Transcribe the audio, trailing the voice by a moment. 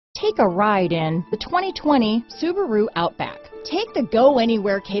Take a ride in the 2020 Subaru Outback. Take the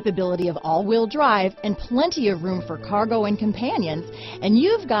go-anywhere capability of all-wheel drive and plenty of room for cargo and companions, and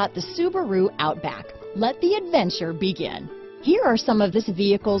you've got the Subaru Outback. Let the adventure begin. Here are some of this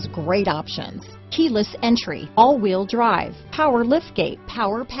vehicle's great options: keyless entry, all-wheel drive, power liftgate,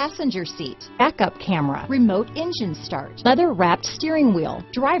 power passenger seat, backup camera, remote engine start, leather-wrapped steering wheel,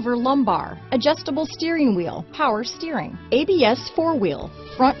 driver lumbar, adjustable steering wheel, power steering, ABS four-wheel,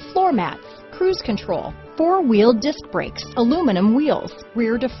 front floor mats, cruise control, four-wheel disc brakes, aluminum wheels,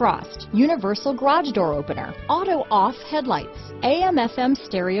 rear defrost, universal garage door opener, auto-off headlights, AM/FM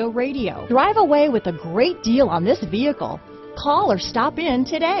stereo radio. Drive away with a great deal on this vehicle. Call or stop in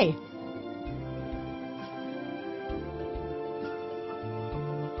today.